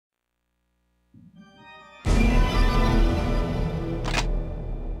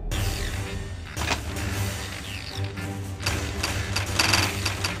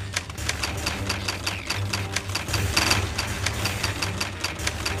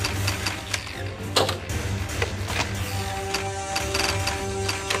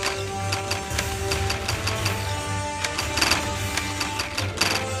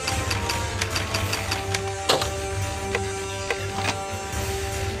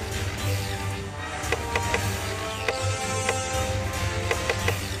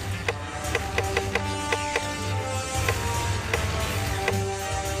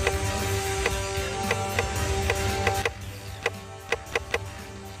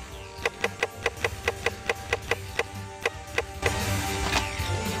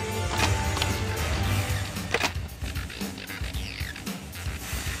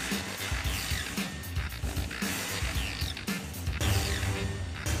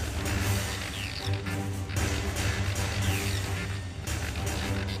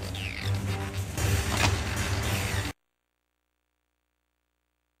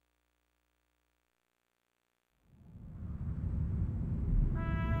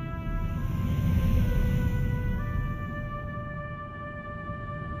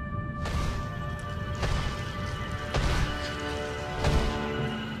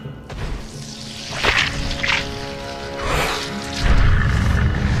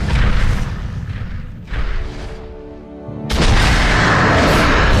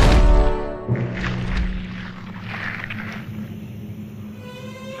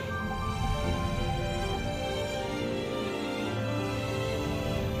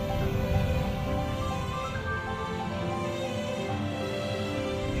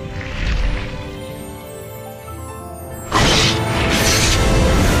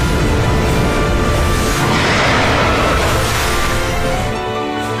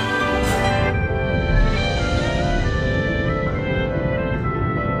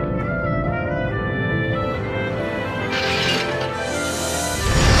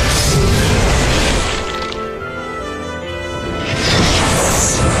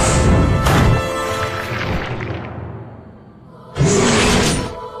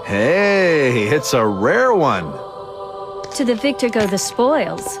it's a rare one. To the victor go the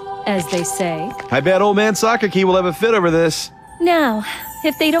spoils, as they say. I bet old man Sakaki will have a fit over this. Now,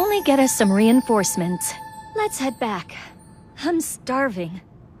 if they'd only get us some reinforcements. Let's head back. I'm starving.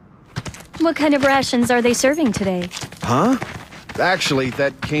 What kind of rations are they serving today? Huh? Actually,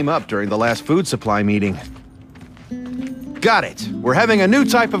 that came up during the last food supply meeting. Got it. We're having a new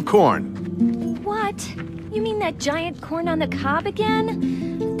type of corn. What? You mean that giant corn on the cob again?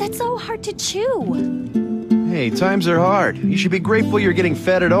 That's so hard to chew. Hey, times are hard. You should be grateful you're getting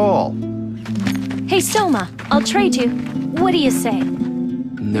fed at all. Hey, Soma, I'll trade you. What do you say?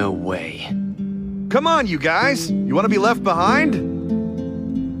 No way. Come on, you guys. You want to be left behind?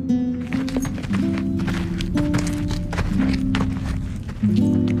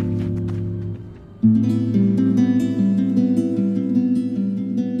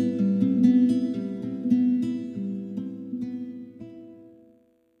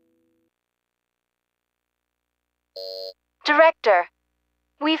 Director,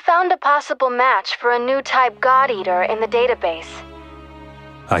 we found a possible match for a new type God Eater in the database.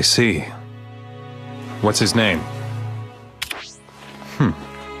 I see. What's his name?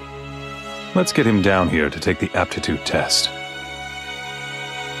 Let's get him down here to take the aptitude test.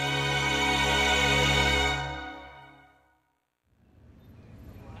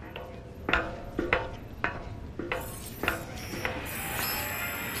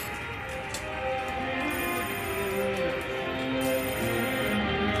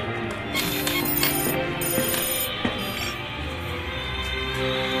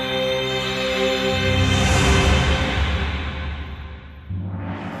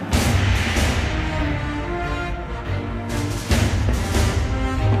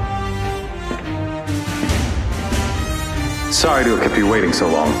 Sorry to have kept you waiting so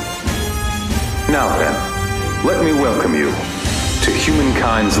long. Now then, let me welcome you to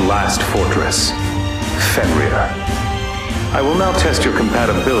humankind's last fortress, Fenrir. I will now test your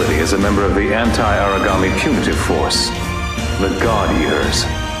compatibility as a member of the anti-Aragami punitive force, the God Eaters.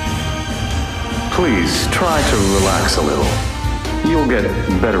 Please try to relax a little. You'll get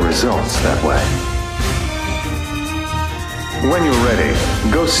better results that way. When you're ready,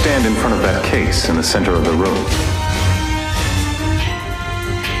 go stand in front of that case in the center of the room.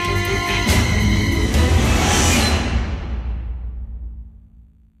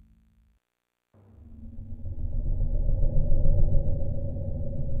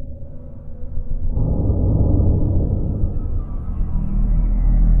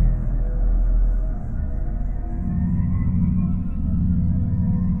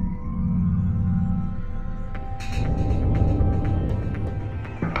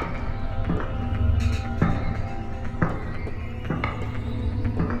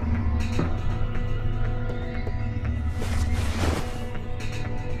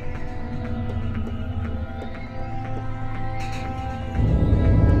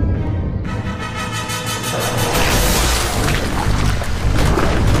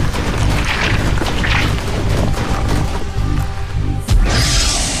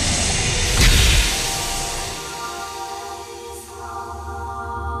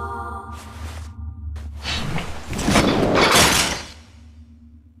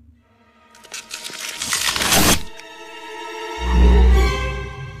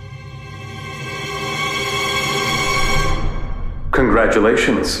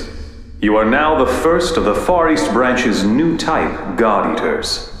 Congratulations. You are now the first of the Far East Branch's new type God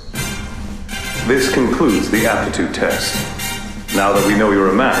Eaters. This concludes the aptitude test. Now that we know you're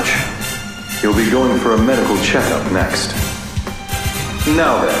a match, you'll be going for a medical checkup next.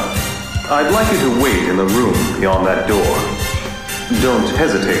 Now then, I'd like you to wait in the room beyond that door. Don't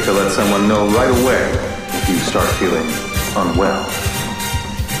hesitate to let someone know right away if you start feeling unwell.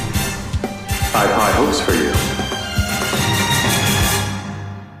 I've high hopes for you.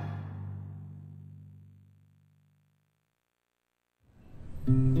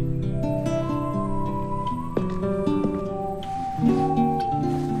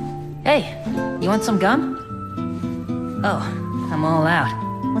 Hey, you want some gum? Oh, I'm all out.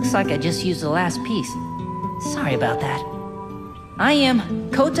 Looks like I just used the last piece. Sorry about that. I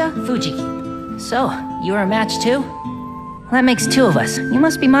am Kota Fujiki. So, you're a match too? That makes two of us. You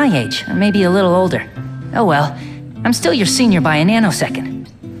must be my age, or maybe a little older. Oh well, I'm still your senior by a nanosecond.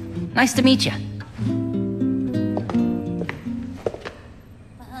 Nice to meet you.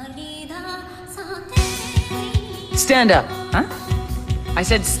 Stand up. Huh? I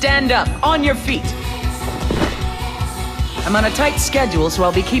said stand up, on your feet. I'm on a tight schedule, so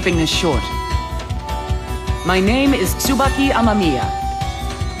I'll be keeping this short. My name is Tsubaki Amamiya,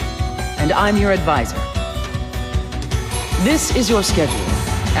 and I'm your advisor. This is your schedule.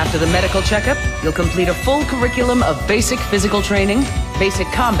 After the medical checkup, you'll complete a full curriculum of basic physical training, basic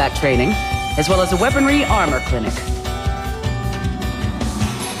combat training, as well as a weaponry armor clinic.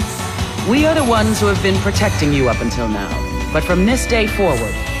 We are the ones who have been protecting you up until now. But from this day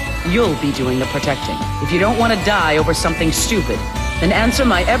forward, you'll be doing the protecting. If you don't want to die over something stupid, then answer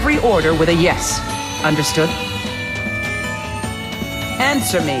my every order with a yes. Understood?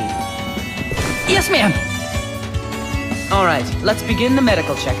 Answer me. Yes, ma'am. All right, let's begin the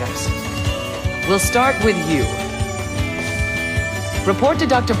medical checkups. We'll start with you. Report to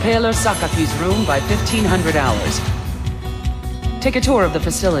Dr. Paler Sakaki's room by 1500 hours. Take a tour of the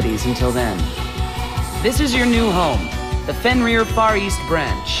facilities until then. This is your new home, the Fenrir Far East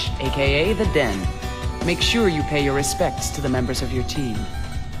Branch, aka the Den. Make sure you pay your respects to the members of your team.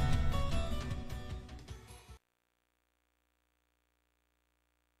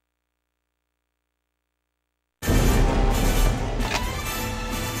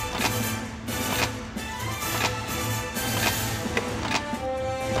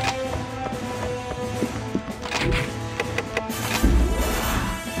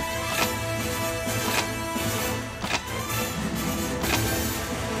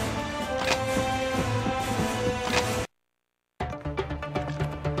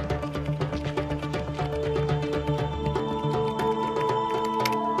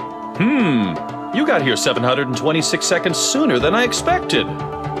 You got here 726 seconds sooner than I expected.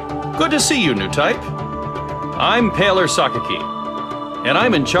 Good to see you, new type. I'm Paler Sakaki, and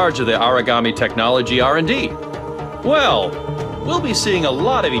I'm in charge of the Aragami Technology R&D. Well, we'll be seeing a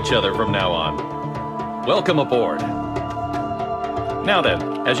lot of each other from now on. Welcome aboard. Now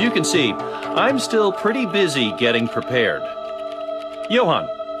then, as you can see, I'm still pretty busy getting prepared. Johan,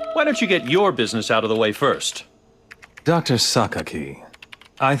 why don't you get your business out of the way first? Dr. Sakaki,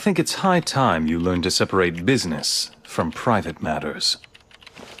 I think it's high time you learn to separate business from private matters.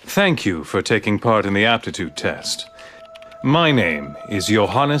 Thank you for taking part in the aptitude test. My name is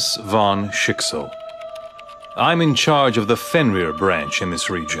Johannes von Schicksal. I'm in charge of the Fenrir branch in this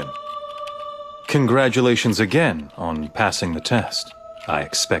region. Congratulations again on passing the test. I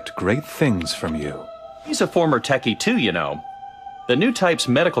expect great things from you. He's a former techie too, you know. The new type's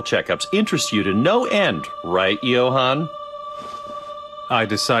medical checkups interest you to no end, right, Johan? I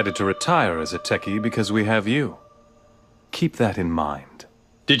decided to retire as a techie because we have you. Keep that in mind.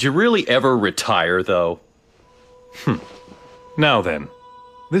 Did you really ever retire, though? Now then,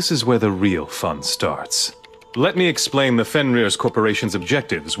 this is where the real fun starts. Let me explain the Fenrir's Corporation's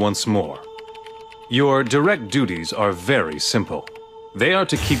objectives once more. Your direct duties are very simple. They are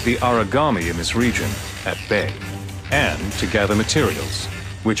to keep the Aragami in this region at bay, and to gather materials,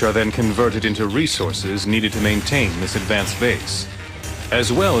 which are then converted into resources needed to maintain this advanced base, as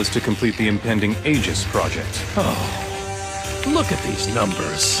well as to complete the impending Aegis project. Oh, look at these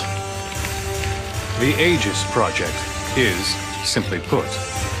numbers. The Aegis project is, simply put,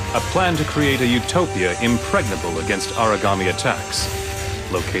 a plan to create a utopia impregnable against Aragami attacks,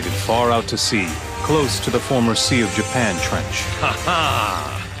 located far out to sea, close to the former Sea of Japan trench.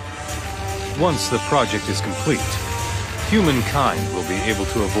 Ha-ha! Once the project is complete, humankind will be able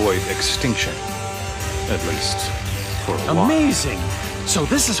to avoid extinction. At least, for a while. Amazing! So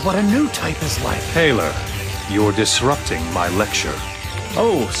this is what a new type is like. Taylor, you're disrupting my lecture.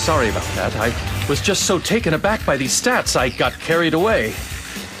 Oh, sorry about that. I was just so taken aback by these stats, I got carried away.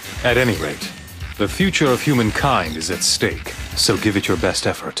 At any rate, the future of humankind is at stake, so give it your best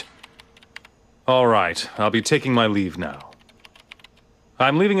effort. All right, I'll be taking my leave now.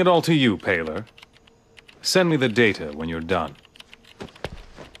 I'm leaving it all to you, Paler. Send me the data when you're done.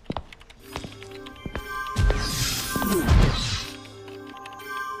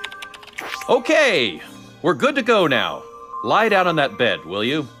 Okay, we're good to go now. Lie down on that bed, will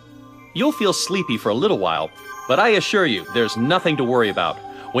you? You'll feel sleepy for a little while, but I assure you, there's nothing to worry about.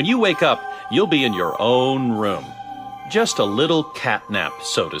 When you wake up, you'll be in your own room. Just a little cat nap,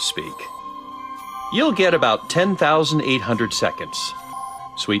 so to speak. You'll get about 10,800 seconds.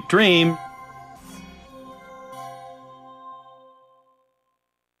 Sweet dream.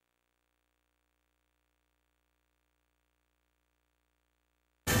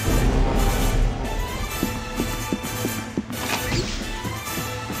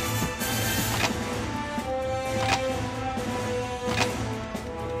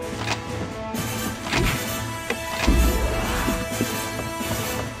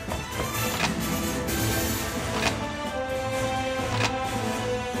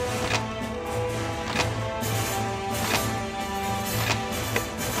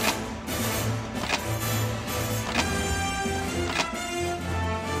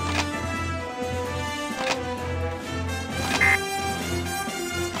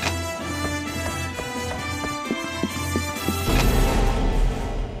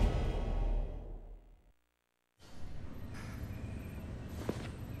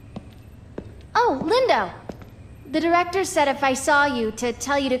 Oh, Lindow! The director said if I saw you, to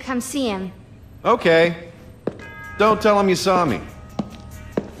tell you to come see him. Okay. Don't tell him you saw me.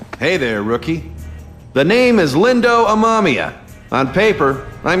 Hey there, rookie. The name is Lindow Amamiya. On paper,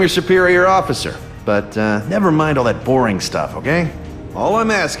 I'm your superior officer. But never mind all that boring stuff, okay? All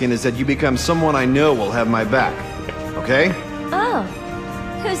I'm asking is that you become someone I know will have my back. Okay? Oh.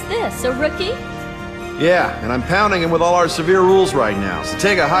 Who's this, a rookie? Yeah, and I'm pounding him with all our severe rules right now, so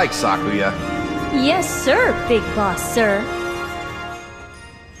take a hike, Sakuya. Yes, sir, big boss, sir.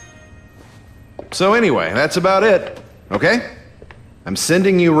 So anyway, that's about it, okay? I'm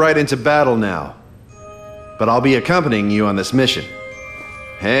sending you right into battle now. But I'll be accompanying you on this mission.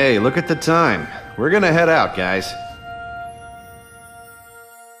 Hey, look at the time. We're gonna head out, guys.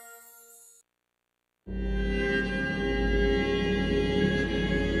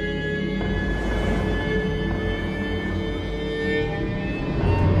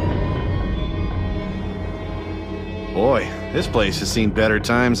 Boy, this place has seen better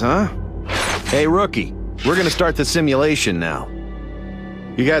times, huh? Hey, rookie, we're gonna start the simulation now.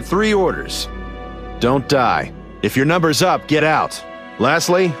 You got 3 orders. Don't die. If your number's up, get out.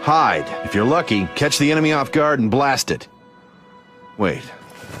 Lastly, hide. If you're lucky, catch the enemy off guard and blast it. Wait,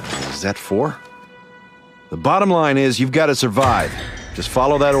 is that 4? The bottom line is you've got to survive. Just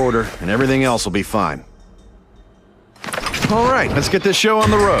follow that order and everything else will be fine. All right, let's get this show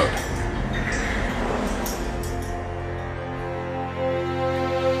on the road.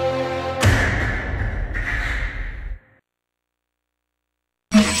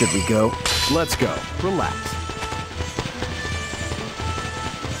 Should we go? Let's go. Relax.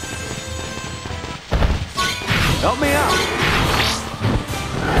 Help me out!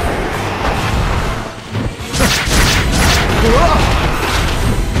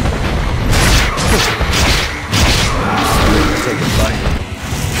 Take it, buddy.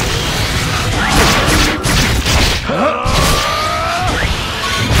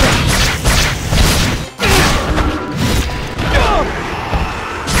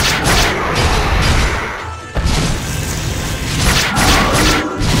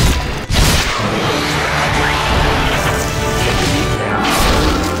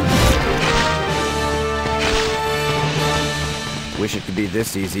 Wish it could be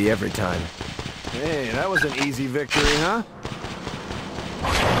this easy every time. Hey, that was an easy victory, huh?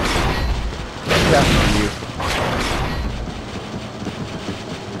 That from you.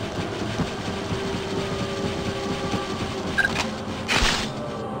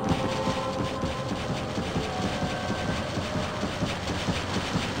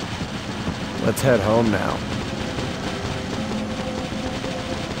 Let's head home now.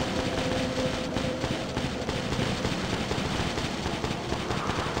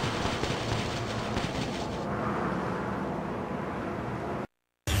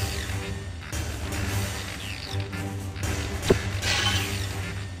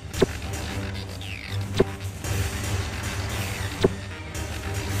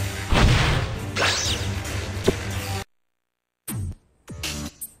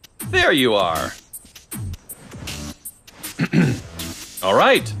 There you are. All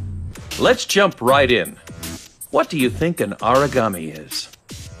right, let's jump right in. What do you think an Aragami is?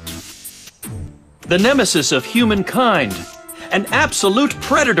 The nemesis of humankind, an absolute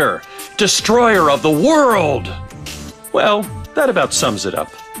predator, destroyer of the world. Well, that about sums it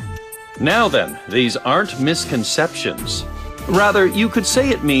up. Now then, these aren't misconceptions. Rather, you could say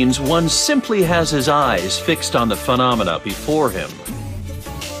it means one simply has his eyes fixed on the phenomena before him.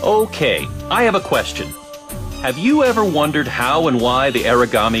 Okay, I have a question. Have you ever wondered how and why the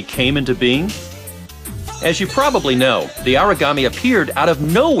Aragami came into being? As you probably know, the Aragami appeared out of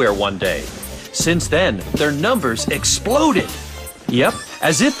nowhere one day. Since then, their numbers exploded. Yep,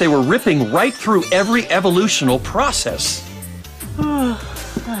 as if they were ripping right through every evolutional process.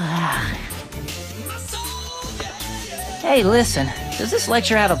 Hey, listen, does this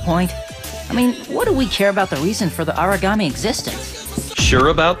lecture have a point? I mean, what do we care about the reason for the Aragami existence? Sure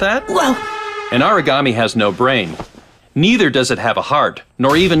about that? Well, an Aragami has no brain. Neither does it have a heart,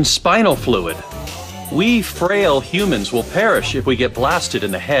 nor even spinal fluid. We frail humans will perish if we get blasted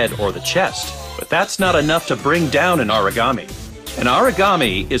in the head or the chest, but that's not enough to bring down an Aragami. An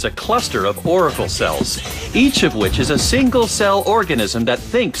Aragami is a cluster of auricle cells, each of which is a single-cell organism that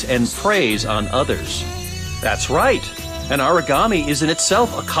thinks and preys on others. That's right. An Aragami is in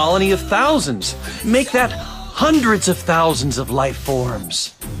itself a colony of thousands. Make that hundreds of thousands of life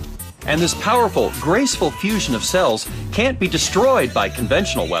forms. And this powerful, graceful fusion of cells can't be destroyed by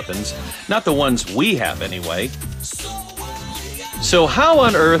conventional weapons, not the ones we have anyway. So how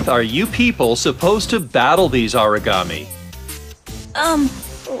on earth are you people supposed to battle these Aragami?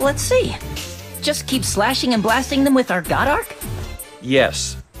 let's see. just keep slashing and blasting them with our God Arc?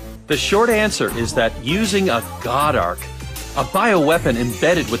 Yes. The short answer is that using a God Arc, a bioweapon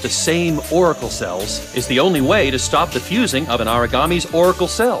embedded with the same Oracle cells, is the only way to stop the fusing of an Aragami's Oracle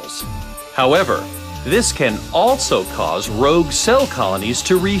cells. However, this can also cause rogue cell colonies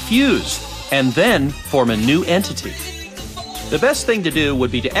to refuse, and then form a new entity. The best thing to do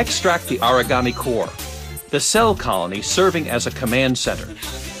would be to extract the Aragami core, the cell colony serving as a command center.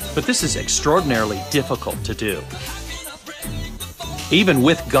 But this is extraordinarily difficult to do. Even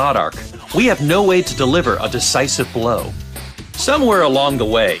with God Arc, we have no way to deliver a decisive blow. Somewhere along the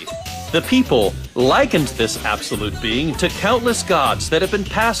way, the people likened this absolute being to countless gods that have been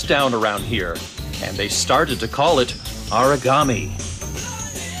passed down around here, and they started to call it Aragami.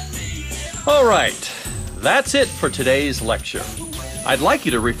 All right, that's it for today's lecture. I'd like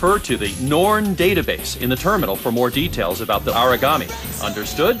you to refer to the Norn database in the terminal for more details about the Aragami.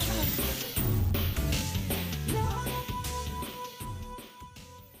 Understood?